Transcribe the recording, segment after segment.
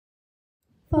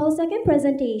For our second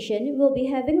presentation, we'll be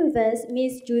having with us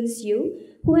Ms. Siew,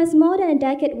 who has more than a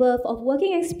decade worth of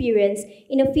working experience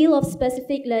in the field of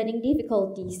specific learning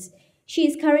difficulties. She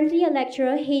is currently a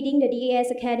lecturer heading the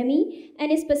DAS Academy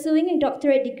and is pursuing a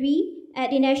doctorate degree at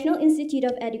the National Institute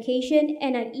of Education,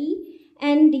 NIE,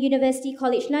 and the University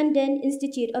College London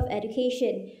Institute of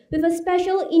Education, with a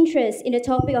special interest in the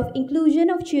topic of inclusion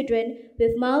of children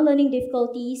with mild learning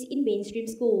difficulties in mainstream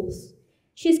schools.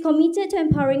 She is committed to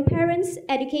empowering parents,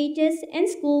 educators, and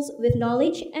schools with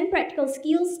knowledge and practical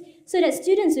skills so that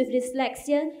students with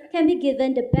dyslexia can be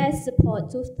given the best support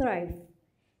to thrive.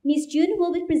 Ms. June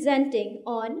will be presenting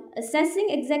on Assessing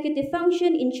Executive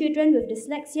Function in Children with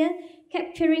Dyslexia,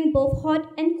 capturing both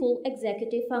hot and cool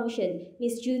executive function.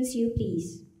 Ms. June Siew,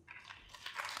 please.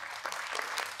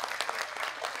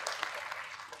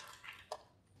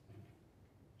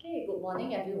 Okay, good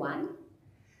morning, everyone.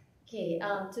 Okay,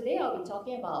 today I'll be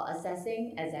talking about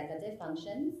assessing executive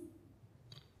functions.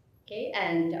 Okay,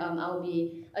 and I'll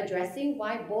be addressing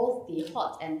why both the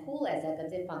hot and cool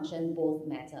executive function both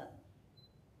matter.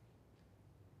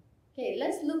 Okay,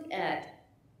 let's look at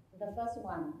the first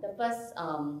one. The first,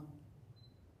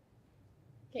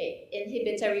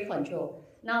 inhibitory control.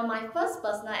 Now, my first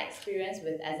personal experience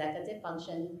with executive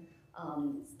function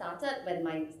started when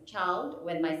my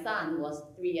son was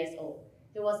 3 years old.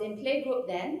 He was in playgroup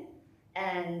then,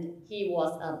 and he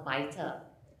was a biter.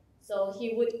 So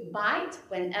he would bite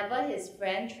whenever his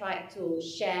friend tried to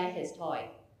share his toy.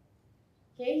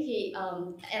 Okay,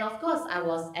 and of course I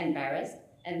was embarrassed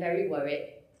and very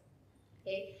worried.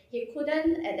 Okay, he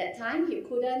couldn't, at that time, he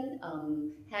couldn't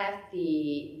have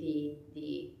the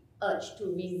urge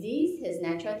to resist his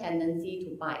natural tendency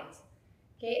to bite.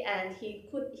 Okay, and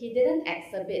he didn't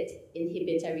exhibit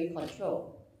inhibitory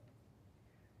control.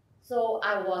 So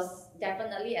I was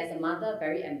definitely, as a mother,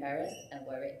 very embarrassed and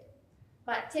worried.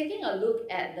 But taking a look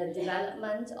at the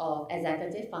development of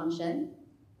executive function,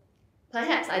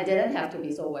 perhaps I didn't have to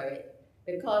be so worried,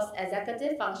 because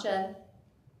executive function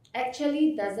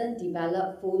actually doesn't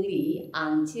develop fully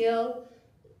until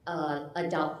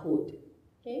adulthood.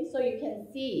 Okay, so you can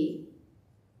see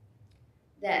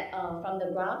that from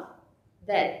the graph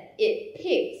that it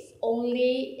peaks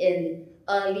only in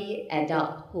early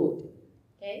adulthood.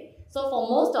 Okay, so for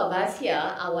most of us here,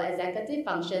 our executive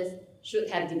functions should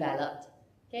have developed.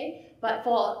 Okay, but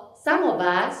for some of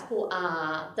us who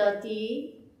are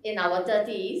in our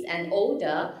 30s and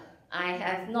older, I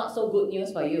have not so good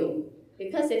news for you.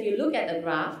 Because if you look at the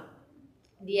graph,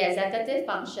 the executive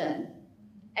function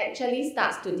actually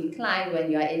starts to decline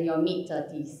when you are in your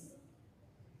mid-30s.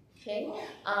 Okay,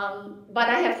 but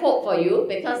I have hope for you,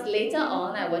 because later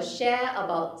on I will share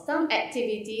about some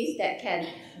activities that can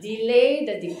delay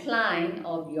the decline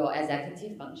of your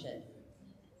executive function.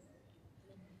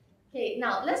 Okay,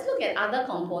 now let's look at other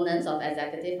components of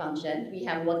executive function. We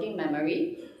have working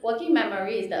memory. Working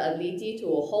memory is the ability to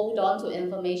hold on to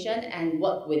information and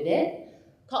work with it.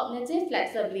 Cognitive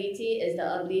flexibility is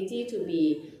the ability to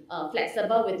be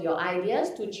flexible with your ideas,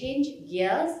 to change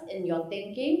gears in your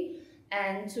thinking,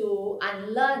 and to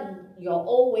unlearn your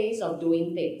old ways of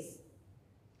doing things.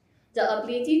 The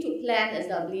ability to plan is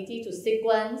the ability to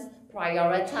sequence,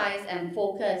 prioritize, and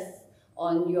focus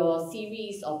on your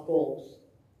series of goals.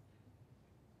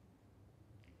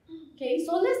 Okay,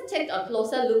 so let's take a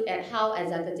closer look at how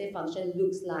executive function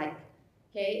looks like.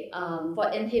 Okay, for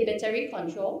inhibitory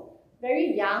control,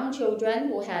 very young children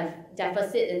who have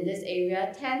deficit in this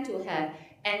area tend to have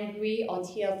angry or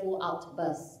tearful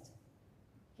outbursts.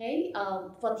 Okay,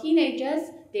 for teenagers,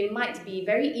 they might be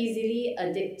very easily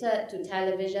addicted to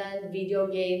television, video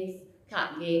games,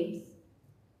 card games.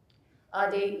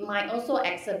 They might also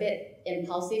exhibit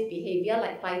impulsive behavior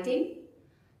like fighting.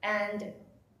 And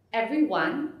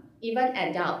everyone, even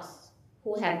adults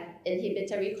who have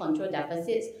inhibitory control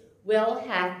deficits, will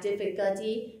have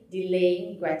difficulty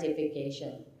delaying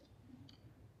gratification.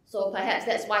 So perhaps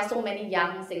that's why so many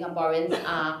young Singaporeans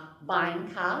are buying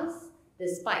cars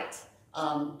despite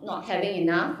not having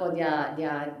enough for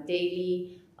their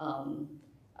daily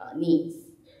needs.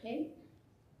 Okay?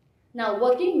 Now,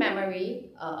 working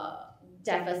memory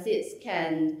deficits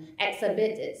can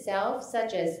exhibit itself,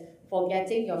 such as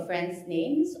forgetting your friends'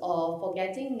 names or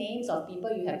forgetting names of people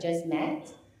you have just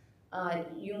met.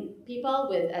 People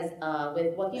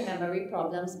with working memory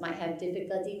problems might have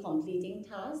difficulty completing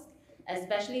tasks,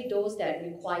 especially those that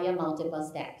require multiple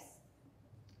steps.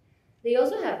 They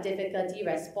also have difficulty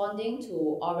responding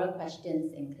to oral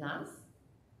questions in class,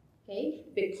 okay,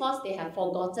 because they have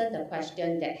forgotten the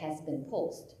question that has been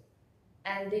posed.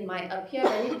 And they might appear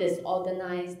very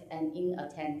disorganized and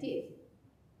inattentive.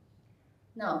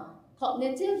 Now,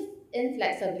 cognitive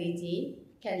inflexibility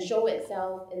can show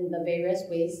itself in the various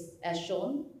ways as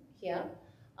shown here.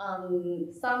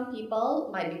 Some people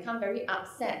might become very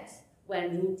upset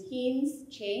when routines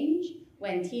change,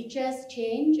 when teachers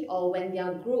change, or when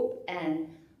their group and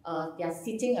their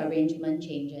seating arrangement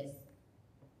changes.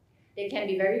 They can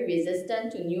be very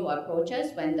resistant to new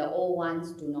approaches when the old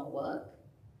ones do not work.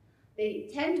 They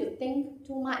tend to think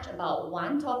too much about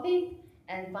one topic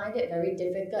and find it very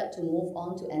difficult to move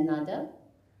on to another.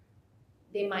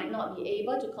 They might not be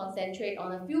able to concentrate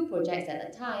on a few projects at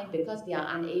a time because they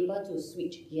are unable to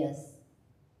switch gears.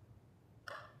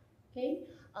 Okay?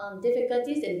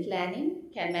 Difficulties in planning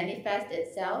can manifest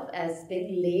itself as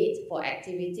being late for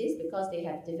activities because they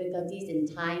have difficulties in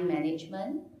time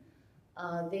management.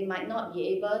 They might not be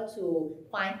able to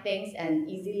find things and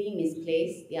easily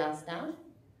misplace their stuff.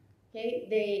 Okay?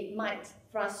 They might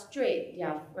frustrate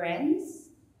their friends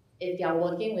if they are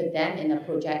working with them in a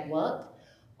project work,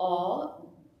 or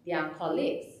their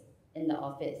colleagues in the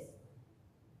office.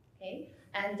 Okay?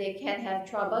 And they can have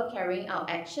trouble carrying out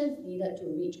actions needed to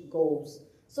reach goals.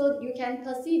 So you can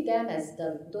perceive them as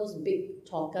those big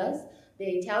talkers.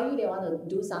 They tell you they want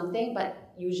to do something,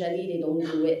 but usually they don't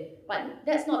do it. But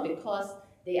that's not because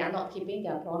they are not keeping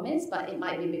their promise, but it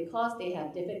might be because they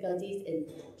have difficulties in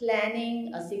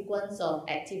planning a sequence of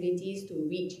activities to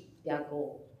reach their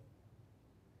goal.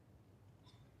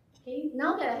 Okay,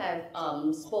 now that I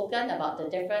have spoken about the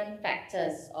different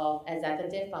factors of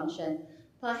executive function,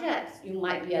 perhaps you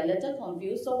might be a little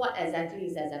confused. So what exactly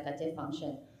is executive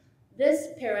function? This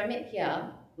pyramid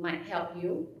here might help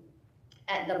you.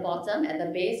 At the bottom, at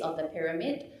the base of the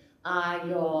pyramid, are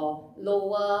your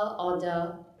lower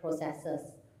order processes,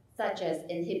 such as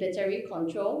inhibitory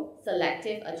control,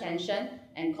 selective attention,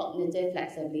 and cognitive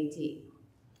flexibility.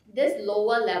 This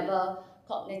lower level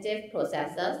cognitive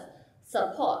processes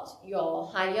support your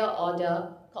higher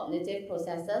order cognitive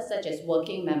processes, such as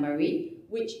working memory,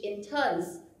 which in turn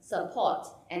support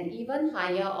an even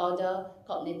higher order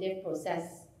cognitive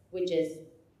process, which is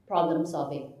problem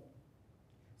solving.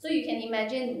 So you can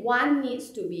imagine one needs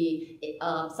to be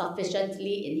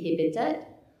sufficiently inhibited,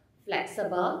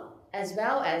 flexible, as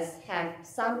well as have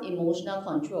some emotional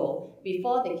control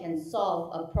before they can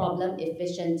solve a problem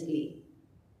efficiently.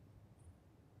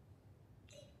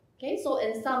 Okay, so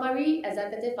in summary,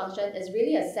 executive function is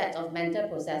really a set of mental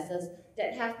processes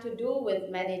that have to do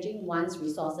with managing one's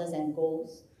resources and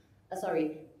goals.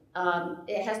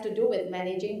 It has to do with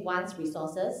managing one's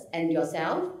resources and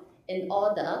yourself in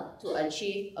order to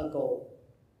achieve a goal.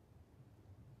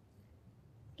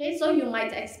 Okay, so you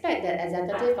might expect that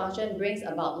executive function brings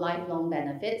about lifelong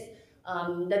benefits.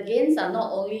 The gains are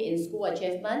not only in school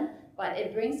achievement, but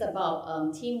it brings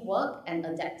about teamwork and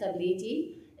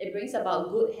adaptability. It brings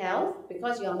about good health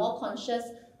because you are more conscious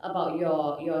about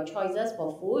your choices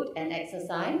for food and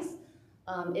exercise.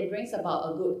 It brings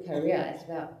about a good career as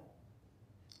well.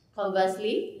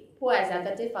 Conversely, poor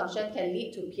executive function can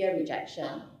lead to peer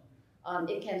rejection.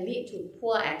 It can lead to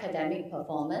poor academic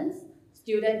performance,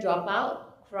 student dropout,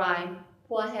 crime,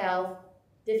 poor health,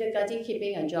 difficulty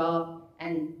keeping a job,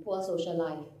 and poor social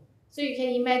life. So you can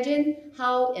imagine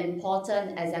how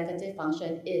important executive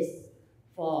function is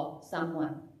for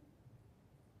someone.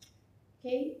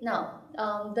 Okay, now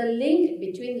the link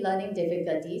between learning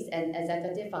difficulties and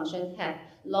executive function have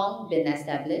long been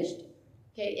established.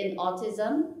 Okay, in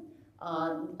autism,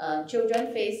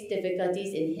 children face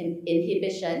difficulties in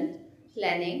inhibition,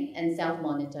 planning, and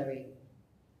self-monitoring.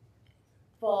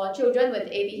 For children with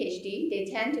ADHD,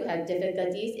 they tend to have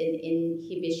difficulties in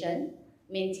inhibition,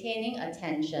 maintaining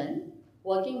attention,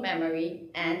 working memory,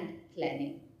 and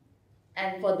planning.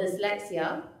 And for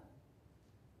dyslexia,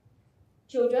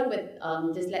 children with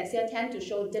dyslexia tend to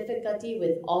show difficulty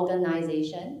with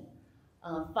organization,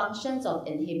 functions of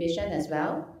inhibition as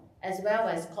well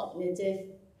as cognitive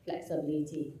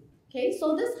flexibility. Okay,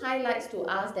 so this highlights to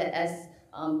us that as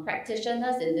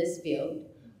practitioners in this field,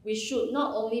 we should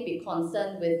not only be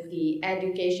concerned with the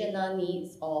educational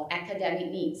needs or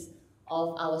academic needs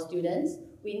of our students,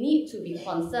 we need to be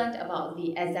concerned about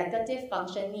the executive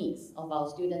function needs of our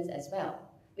students as well,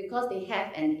 because they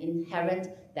have an inherent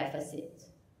deficit.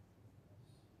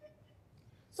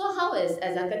 So how is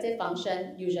executive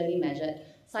function usually measured?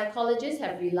 Psychologists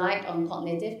have relied on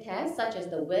cognitive tests such as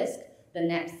the WISC, the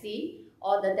NAPC,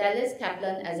 or the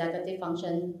Dallas-Kaplan executive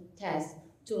function test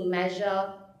to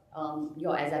measure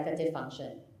your executive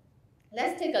function.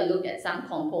 Let's take a look at some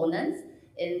components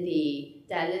in the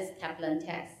Dallas-Kaplan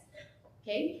test.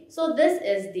 Okay, so this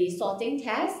is the sorting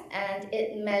test and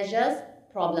it measures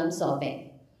problem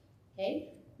solving.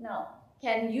 Okay, now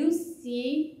can you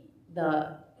see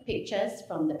the pictures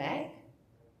from the back?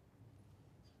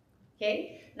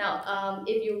 Okay, Now,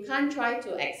 if you can't try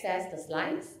to access the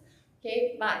slides,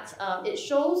 okay, but it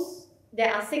shows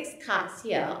there are 6 cards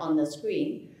here on the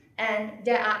screen, and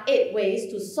there are 8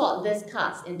 ways to sort these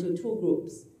cards into 2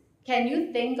 groups. Can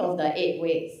you think of the 8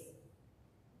 ways?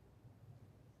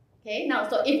 Okay, now,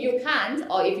 so if you can't,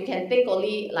 or if you can think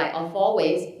only like of 4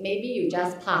 ways, maybe you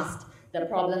just passed the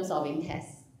problem solving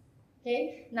test.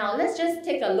 Okay, now let's just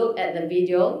take a look at the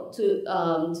video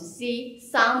to see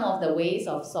some of the ways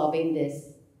of solving this.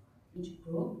 Each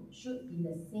group should be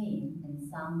the same in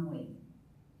some way.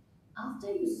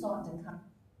 After you sort the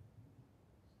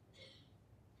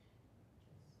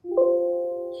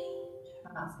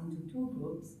cards into 2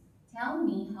 groups, tell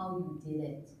me how you did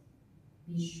it.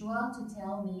 Be sure to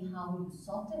tell me how you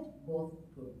sorted both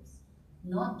groups,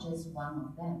 not just one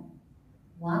of them.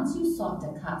 Once you sort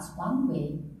the cards one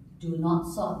way, do not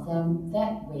sort them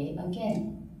that way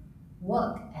again.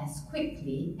 Work as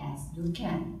quickly as you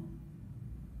can.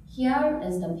 Here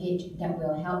is the page that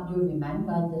will help you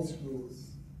remember these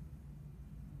rules.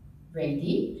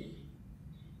 Ready?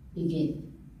 Begin.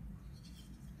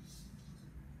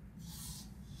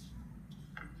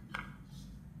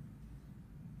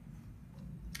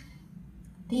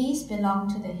 These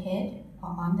belong to the head or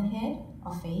on the head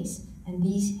or face, and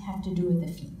these have to do with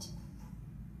the feet.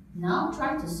 Now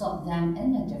try to sort them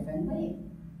in a different way.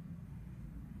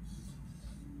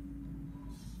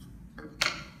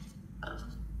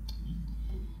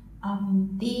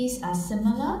 These are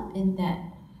similar in that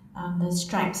the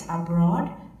stripes are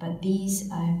broad, but these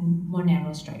are more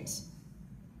narrow stripes.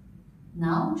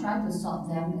 Now try to sort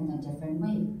them in a different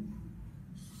way.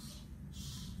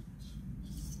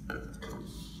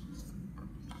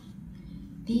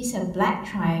 These have black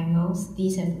triangles,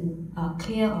 these have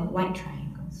clear or white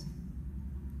triangles.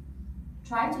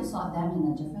 Try to sort them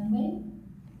in a different way.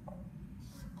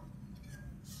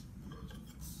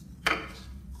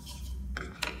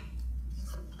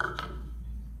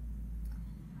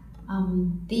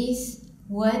 These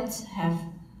words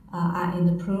are in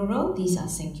the plural, these are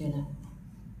singular.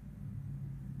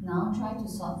 Now try to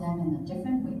sort them in a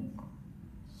different way.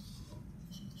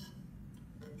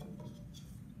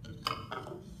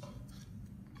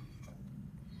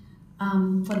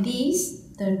 For these,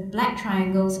 the black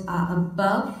triangles are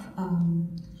above.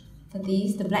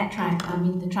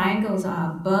 The triangles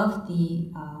are above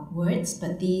the words,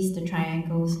 but the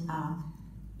triangles are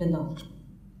below.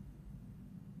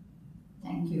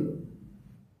 Thank you.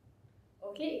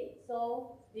 Okay,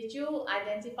 so did you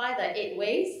identify the 8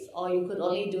 ways, or you could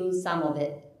only do some of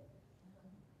it?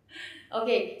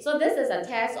 Okay, so this is a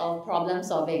test of problem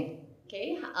solving.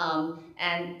 Okay,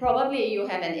 and probably you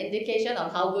have an indication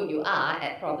of how good you are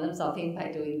at problem solving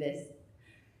by doing this.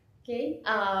 Okay,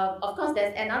 of course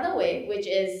there's another way, which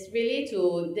is really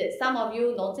did some of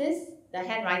you notice the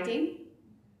handwriting?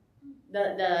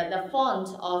 The font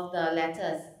of the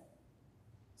letters.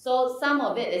 So some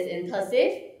of it is in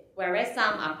cursive, whereas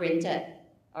some are printed.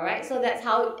 Alright, so that's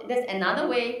another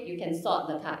way you can sort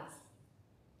the cards.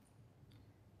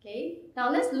 Okay, now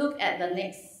let's look at the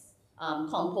next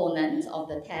component of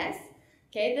the test.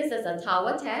 Okay, this is a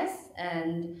tower test,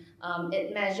 and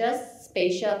it measures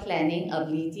spatial planning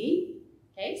ability.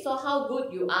 Okay, so how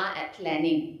good you are at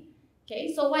planning.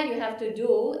 Okay, so what you have to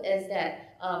do is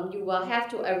that you will have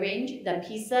to arrange the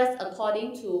pieces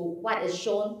according to what is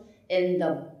shown in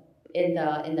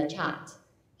the chart.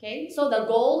 Okay, so the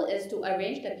goal is to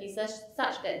arrange the pieces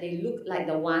such that they look like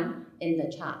the one in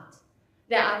the chart.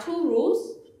 There are 2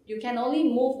 rules. You can only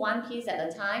move one piece at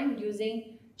a time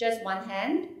using just one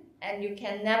hand, and you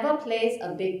can never place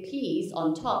a big piece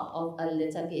on top of a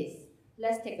little piece.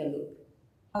 Let's take a look.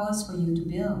 Hours for you to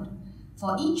build.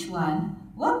 For each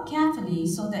one, work carefully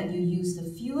so that you use the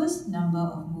fewest number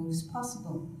of moves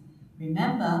possible.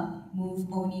 Remember, move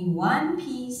only one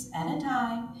piece at a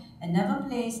time and never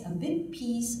place a big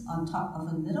piece on top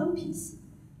of a little piece.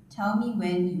 Tell me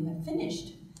when you have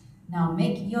finished. Now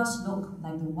make yours look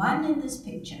like the one in this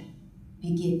picture.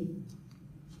 Begin.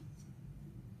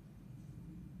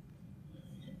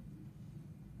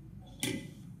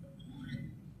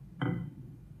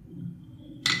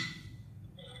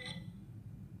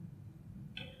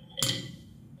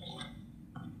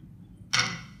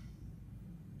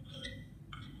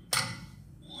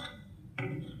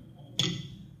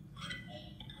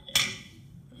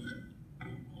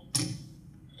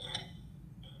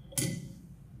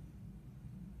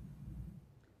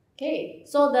 Okay,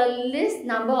 so the least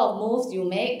number of moves you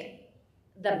make,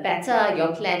 the better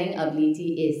your planning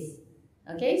ability is.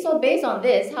 Okay, so based on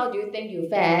this, how do you think you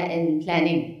fare in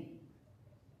planning?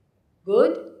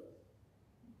 Good?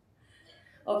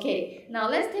 Okay, now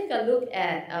let's take a look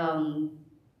at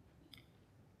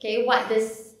okay, what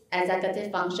this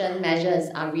executive function measures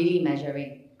are really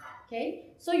measuring.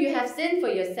 Okay, so you have seen for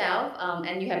yourself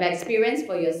and you have experienced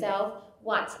for yourself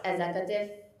what executive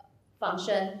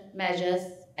function measures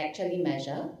actually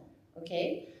measure.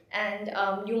 Okay, and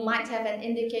you might have an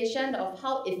indication of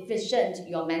how efficient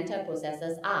your mental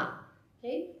processes are.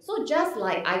 Okay, so just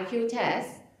like IQ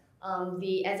tests,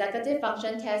 the executive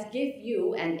function test give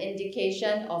you an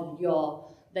indication of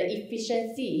the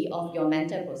efficiency of your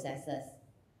mental processes.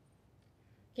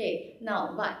 Okay,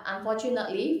 now, but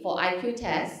unfortunately for IQ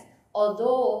tests,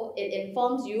 although it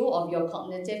informs you of your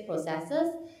cognitive processes,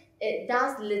 it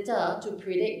does little to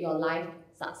predict your life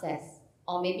success,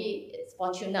 or maybe it's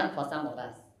fortunate for some of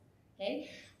us. Okay,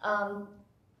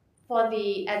 for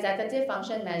the executive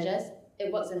function measures,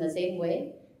 it works in the same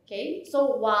way. Okay,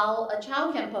 so while a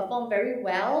child can perform very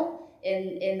well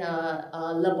in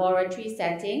a laboratory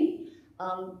setting,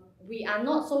 we are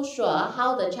not so sure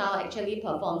how the child actually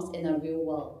performs in a real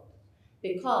world,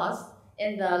 because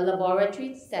in the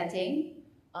laboratory setting,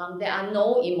 there are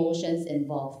no emotions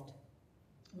involved.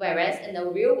 Whereas in the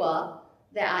real world,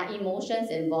 there are emotions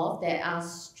involved, there are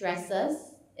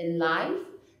stresses in life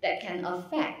that can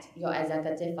affect your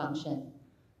executive function.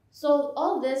 So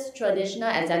all these traditional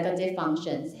executive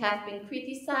functions have been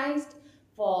criticized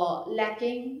for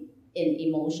lacking in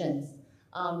emotions.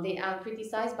 They are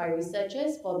criticized by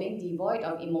researchers for being devoid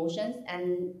of emotions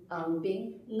and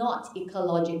being not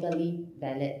ecologically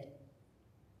valid.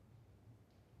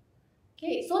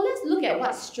 Okay, so let's look at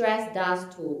what stress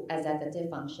does to executive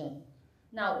function.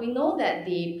 Now, we know that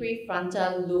the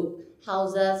prefrontal lobe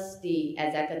houses the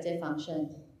executive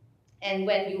function. And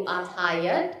when you are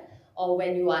tired, or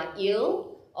when you are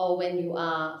ill, or when you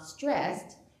are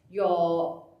stressed,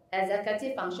 your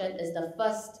executive function is the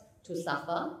first to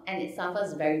suffer, and it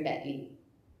suffers very badly.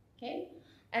 Okay,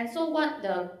 and so what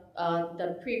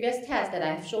the previous test that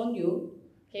I've shown you,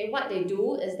 okay, what they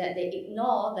do is that they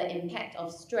ignore the impact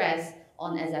of stress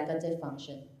on executive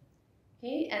function.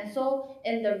 Okay, and so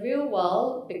in the real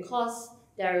world, because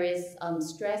there is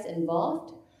stress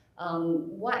involved,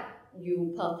 what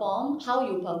you perform, how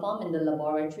you perform in the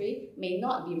laboratory may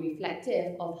not be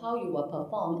reflective of how you will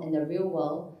perform in the real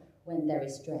world when there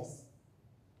is stress.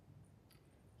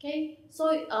 Okay,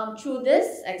 so through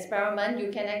this experiment,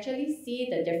 you can actually see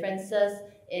the differences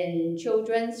in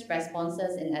children's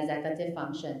responses in executive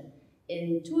function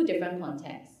in two different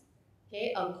contexts.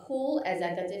 Okay, a cool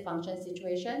executive function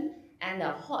situation and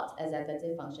a hot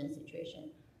executive function situation.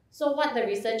 So what the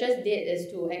researchers did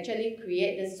is to actually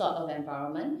create this sort of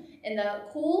environment. In the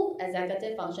cool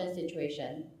executive function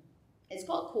situation, it's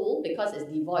called cool because it's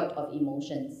devoid of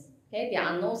emotions. Okay, there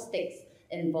are no stakes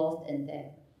involved in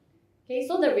there. Okay,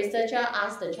 so the researcher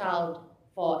asked the child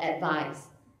for advice.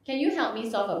 Can you help me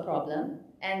solve a problem?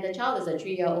 And the child is a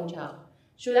 3-year-old child.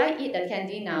 Should I eat the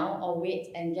candy now or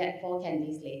wait and get 4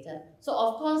 candies later? So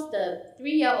of course the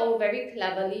 3-year-old very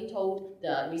cleverly told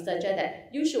the researcher that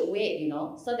you should wait,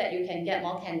 so that you can get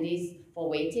more candies for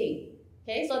waiting.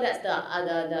 Okay, so that's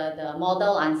the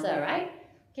model answer, right?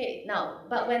 Okay, now,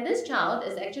 but when this child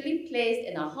is actually placed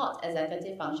in a hot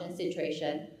executive function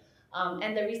situation,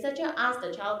 and the researcher asked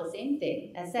the child the same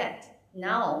thing, except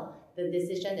now the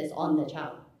decision is on the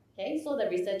child. Okay, so the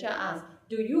researcher asked,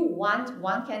 do you want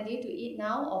 1 candy to eat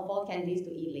now or 4 candies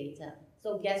to eat later?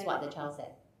 So guess what the child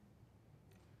said?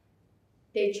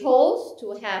 They chose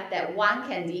to have that 1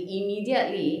 candy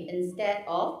immediately instead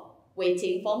of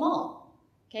waiting for more.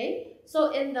 Okay,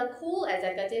 so in the cool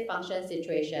executive function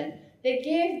situation, they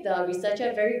gave the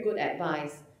researcher very good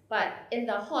advice, but in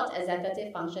the hot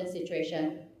executive function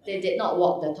situation, they did not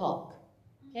walk the talk.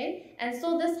 Okay, and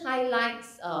so this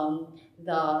highlights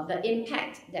the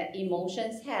impact that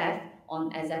emotions have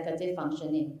on executive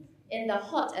functioning. In the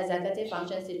hot executive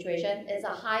function situation, it's a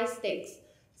high stakes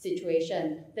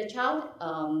situation. The child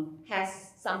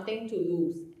has something to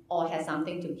lose or has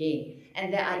something to gain,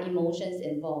 and there are emotions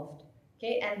involved.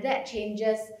 Okay, and that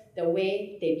changes the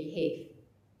way they behave.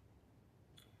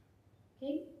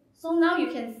 Okay, so now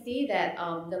you can see that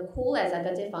the cool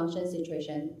executive function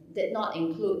situation did not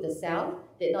include the self,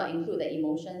 did not include the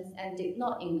emotions, and did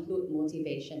not include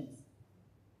motivations.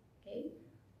 Okay.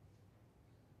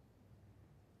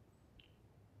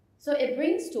 So it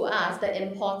brings to us the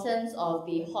importance of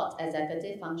the hot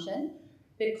executive function,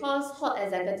 because hot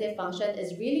executive function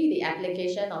is really the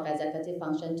application of executive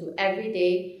function to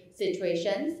everyday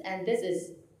situations, and this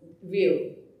is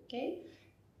real. Okay.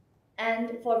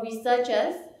 And for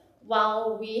researchers,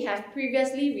 while we have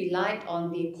previously relied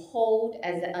on the cool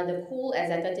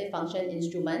executive function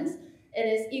instruments, it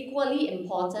is equally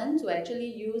important to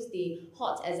actually use the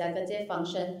hot executive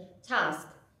function task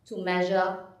to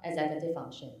measure executive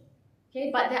function. Okay,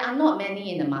 but there are not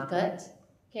many in the market.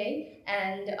 Okay,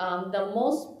 and the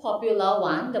most popular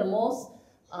one, the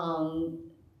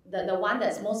one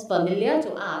that's most familiar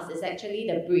to us is actually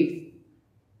the brief.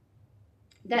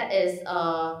 That is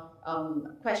a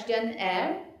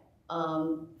questionnaire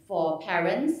for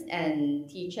parents and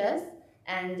teachers,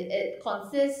 and it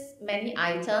consists many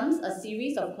items, a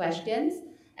series of questions,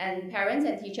 and parents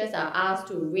and teachers are asked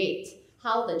to rate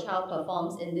how the child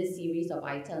performs in this series of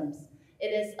items. It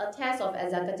is a test of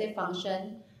executive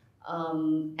function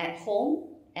at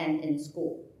home and in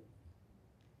school.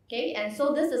 Okay, and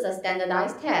so this is a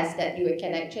standardized test that you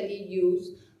can actually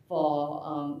use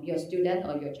for your student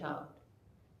or your child.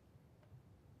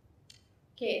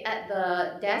 Okay, at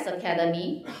the DAS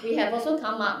Academy, we have also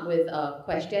come up with a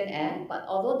questionnaire, but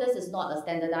although this is not a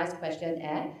standardized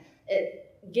questionnaire,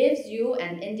 it gives you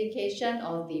an indication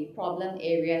of the problem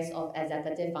areas of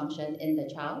executive function in the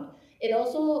child. It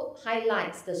also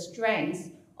highlights the strengths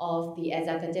of the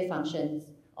executive functions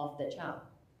of the child.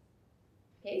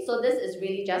 Okay, so this is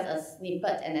really just a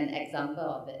snippet and an example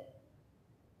of it.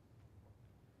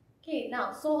 Okay,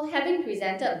 now, so having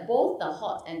presented both the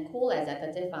hot and cool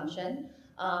executive function,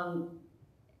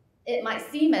 it might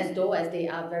seem as though as they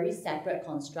are very separate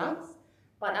constructs,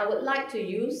 but I would like to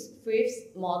use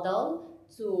Frith's model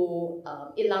to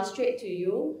illustrate to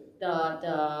you the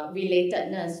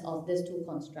relatedness of these two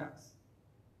constructs.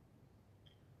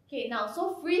 Okay, now,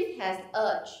 so Frith has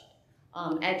urged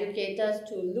educators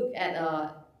to look at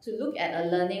a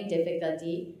learning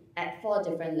difficulty at 4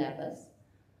 different levels: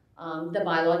 the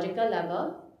biological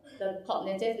level, the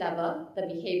cognitive level, the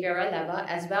behavioral level,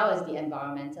 as well as the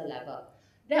environmental level.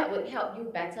 That would help you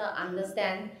better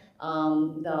understand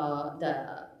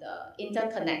the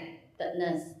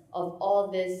interconnectedness of all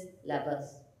these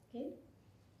levels. Okay?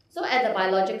 So at the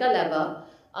biological level,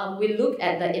 we look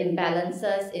at the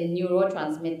imbalances in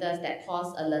neurotransmitters that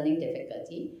cause a learning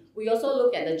difficulty. We also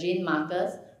look at the gene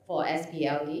markers for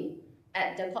SPLD.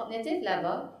 At the cognitive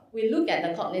level, we look at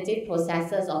the cognitive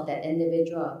processes of that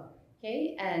individual.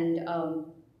 Okay, and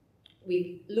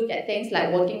we look at things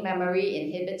like working memory,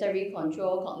 inhibitory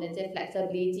control, cognitive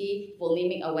flexibility,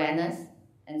 phonemic awareness,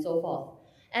 and so forth.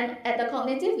 And at the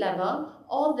cognitive level,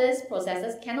 all these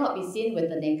processes cannot be seen with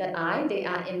the naked eye. They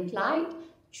are implied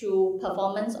through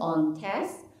performance on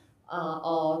tests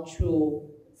or through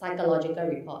psychological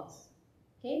reports.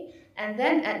 Okay, and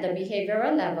then at the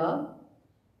behavioral level,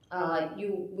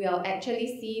 you will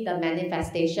actually see the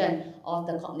manifestation of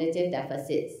the cognitive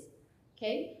deficits.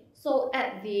 Okay, so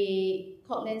at the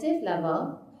cognitive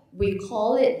level, we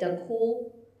call it the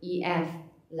cool EF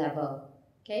level.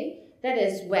 Okay, that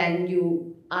is when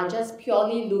you are just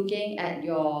purely looking at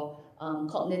your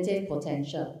cognitive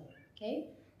potential. Okay,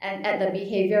 and at the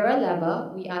behavioral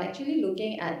level, we are actually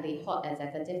looking at the hot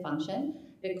executive function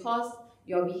because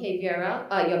your behavior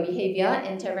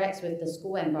interacts with the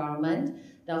school environment,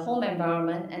 the home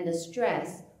environment, and the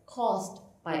stress caused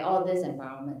by all these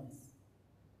environments.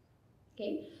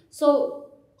 Okay,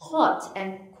 so hot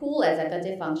and cool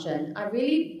executive function are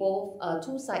really both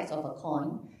two sides of a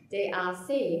coin. They are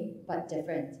same but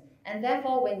different, and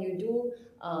therefore when you do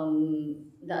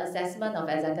the assessment of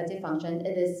executive function,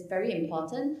 it is very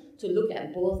important to look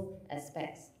at both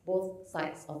aspects, both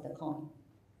sides of the coin.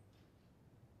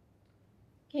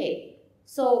 Okay,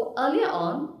 so earlier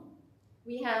on,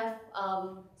 we have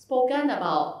spoken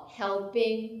about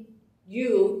helping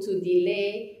you to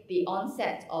delay the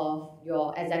onset of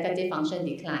your executive function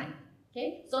decline.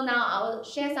 Okay, so now I'll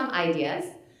share some ideas.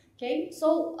 Okay,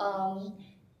 so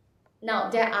now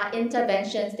there are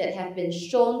interventions that have been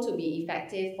shown to be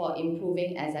effective for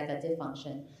improving executive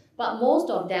function, but most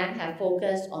of them have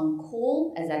focused on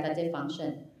cool executive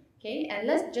function. Okay, and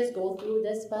let's just go through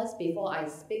this first before I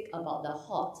speak about the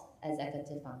hot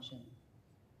executive function.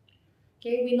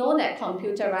 Okay, we know that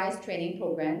computerized training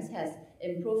programs has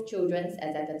improved children's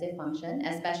executive function,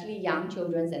 especially young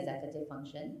children's executive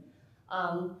function.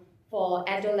 For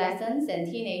adolescents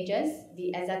and teenagers,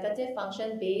 the executive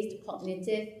function-based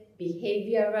cognitive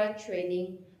behavioral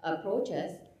training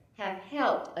approaches have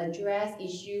helped address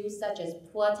issues such as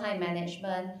poor time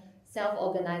management,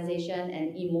 self-organization,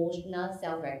 and emotional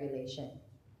self-regulation.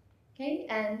 Okay,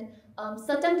 and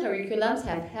certain curriculums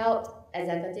have helped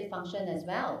executive function as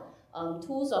well.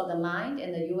 Tools of the Mind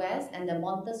in the US and the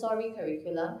Montessori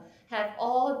curriculum have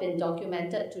all been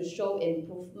documented to show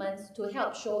improvements, to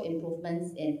help show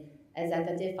improvements in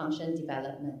executive function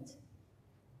development.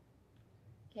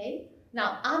 Okay,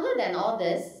 now other than all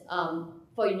this,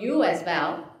 for you as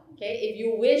well, okay, if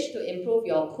you wish to improve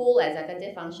your cool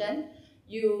executive function,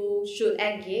 you should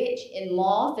engage in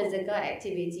more physical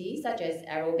activities such as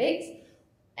aerobics,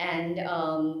 and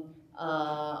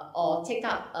or take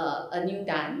up a new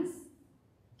dance,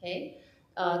 okay,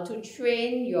 to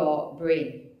train your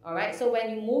brain. All right, so when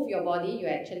you move your body, you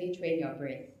actually train your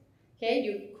brain. Okay,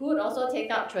 you could also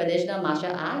take up traditional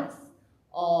martial arts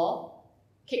or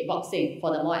kickboxing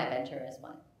for the more adventurous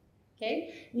one.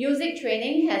 Okay, music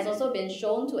training has also been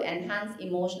shown to enhance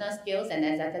emotional skills and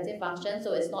executive function,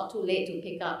 so it's not too late to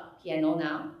pick up piano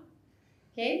now.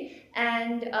 Okay,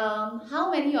 and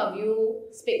how many of you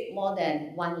speak more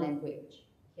than one language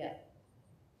here?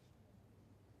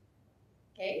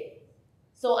 Okay,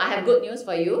 so I have good news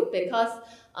for you, because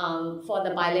for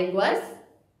the bilinguals,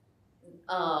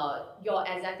 your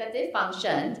executive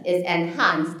function is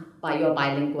enhanced by your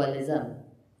bilingualism.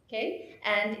 Okay,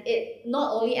 and it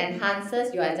not only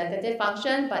enhances your executive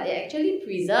function, but it actually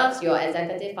preserves your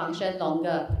executive function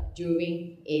longer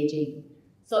during aging.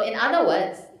 So in other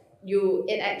words,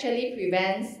 it actually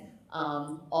prevents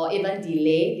or even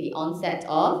delay the onset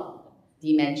of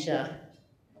dementia.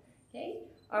 Okay,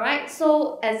 all right,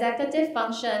 so executive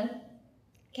function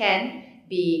can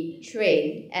be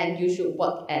trained and you should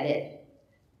work at it.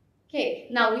 Okay,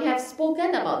 now we have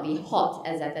spoken about the hot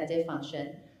executive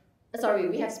function. Sorry,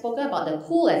 we have spoken about the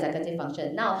cool executive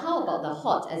function. Now, how about the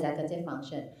hot executive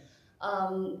function?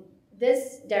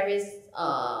 There is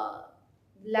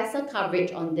lesser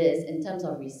coverage on this in terms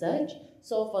of research.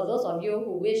 So for those of you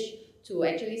who wish to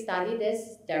actually study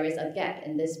this, there is a gap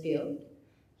in this field.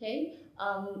 Okay,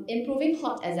 improving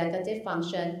hot executive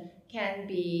function can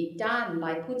be done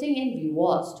by putting in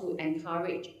rewards to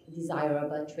encourage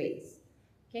desirable traits.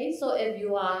 Okay, so if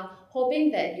you are hoping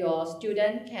that your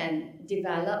student can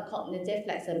develop cognitive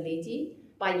flexibility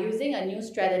by using a new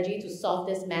strategy to solve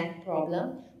this math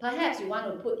problem, perhaps you want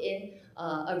to put in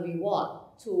a reward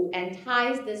to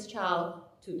entice this child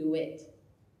to do it.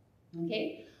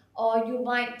 Okay, or you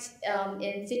might,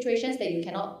 in situations that you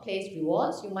cannot place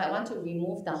rewards, you might want to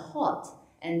remove the hot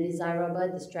and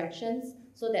desirable distractions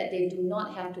so that they do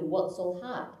not have to work so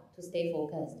hard to stay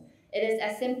focused. It is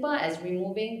as simple as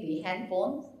removing the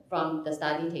handphone from the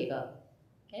study table.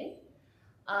 Okay?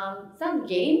 Some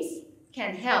games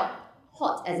can help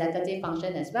hot executive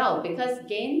function as well, because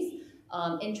games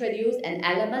introduce an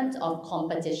element of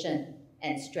competition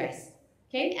and stress.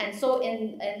 Okay? And so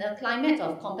in a climate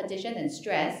of competition and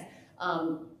stress,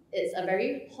 it's a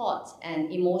very hot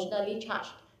and emotionally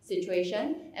charged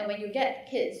situation, and when you get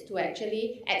kids to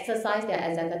actually exercise their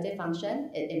executive function,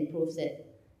 it improves it.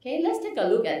 Okay, let's take a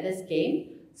look at this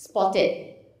game, Spot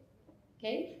It.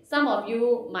 Okay, some of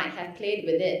you might have played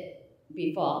with it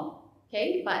before,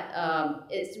 okay, but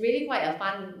it's really quite a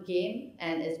fun game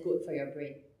and it's good for your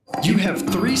brain. You have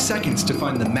 3 seconds to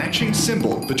find the matching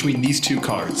symbol between these two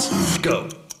cards. Go!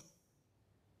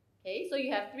 Okay, so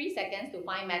you have 3 seconds to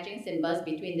find matching symbols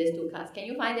between these two cards. Can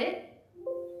you find it?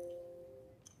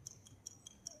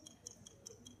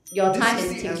 Your time is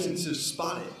ticking. This is the essence of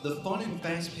Spot It, the fun and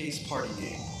fast-paced party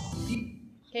game.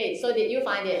 Okay, so did you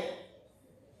find it?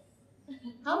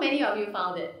 How many of you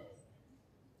found it?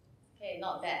 Okay,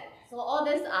 not bad. So all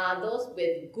these are those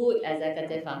with good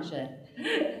executive function.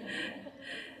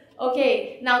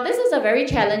 Okay, now this is a very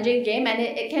challenging game, and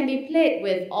it can be played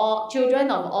with all children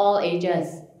of all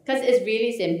ages because it's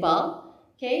really simple.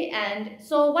 Okay, and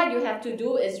so what you have to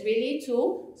do is really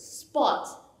to spot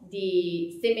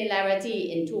the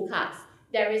similarity in two cards.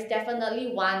 There is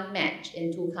definitely one match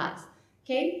in two cards.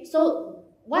 Okay, so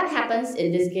what happens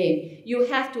in this game? You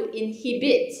have to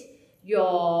inhibit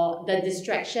the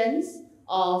distractions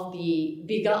of the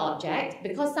bigger object,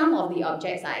 because some of the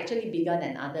objects are actually bigger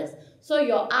than others. So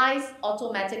your eyes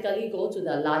automatically go to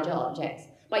the larger objects,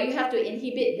 but you have to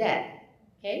inhibit that.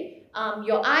 Okay,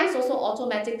 your eyes also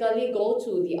automatically go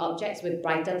to the objects with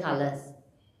brighter colors,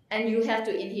 and you have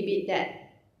to inhibit that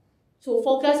to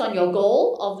focus on your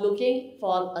goal of looking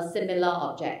for a similar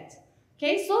object.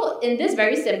 Okay, so in this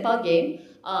very simple game,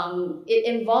 it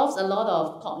involves a lot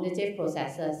of cognitive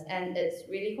processes, and it's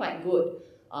really quite good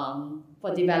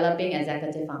for developing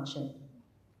executive function.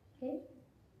 Okay.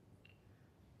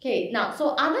 Okay, now, so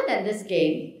other than this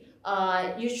game,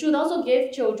 you should also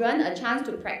give children a chance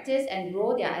to practice and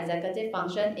grow their executive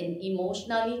function in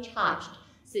emotionally charged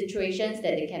situations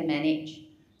that they can manage.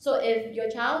 So if your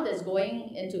child is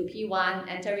going into P1,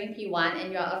 entering P1,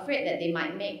 and you're afraid that they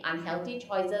might make unhealthy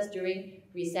choices during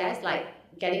recess, like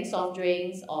getting soft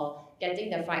drinks or getting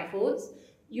the fried foods,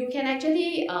 you can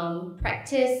actually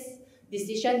practice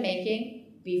decision making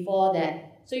before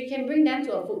that. So you can bring them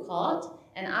to a food court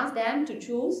and ask them to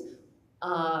choose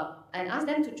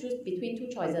between two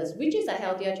choices. Which is a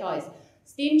healthier choice?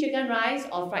 Steamed chicken rice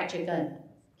or fried chicken?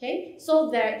 Okay,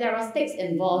 so there are stakes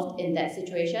involved in that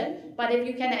situation, but if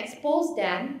you can expose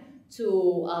them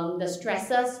to the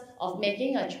stresses of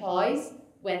making a choice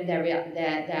when there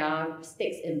are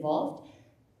stakes involved,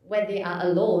 when they are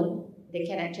alone, they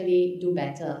can actually do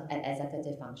better at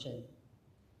executive function.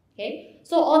 Okay,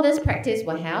 so all this practice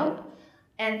will help.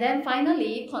 And then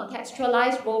finally,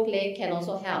 contextualized role play can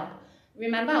also help.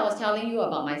 Remember I was telling you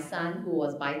about my son who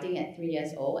was biting at 3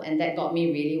 years old, and that got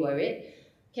me really worried.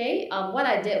 Okay, what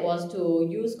I did was to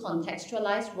use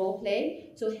contextualized role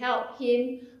play to help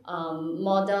him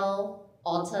model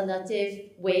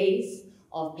alternative ways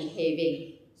of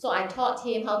behaving. So I taught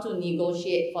him how to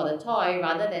negotiate for the toy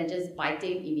rather than just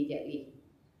biting immediately.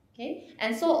 Okay,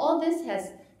 and so all this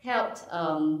has helped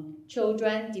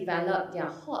children develop their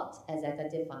hot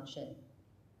executive function.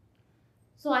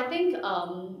 So I think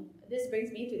this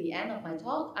brings me to the end of my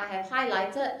talk. I have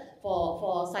highlighted,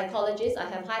 for psychologists, I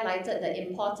have highlighted the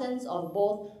importance of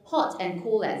both hot and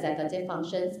cool executive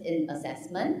functions in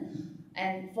assessment.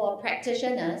 And for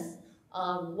practitioners,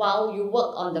 while you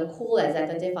work on the cool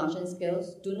executive function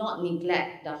skills, do not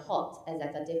neglect the hot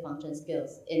executive function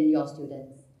skills in your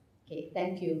students. Okay,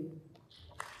 thank you.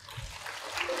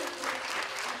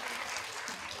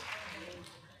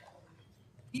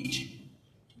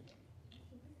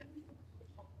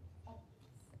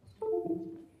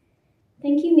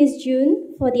 Thank you, Ms.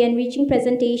 June, for the enriching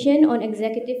presentation on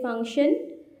executive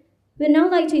function. We'd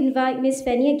now like to invite Ms.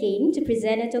 Fanny again to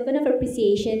present a token of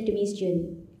appreciation to Ms.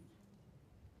 June.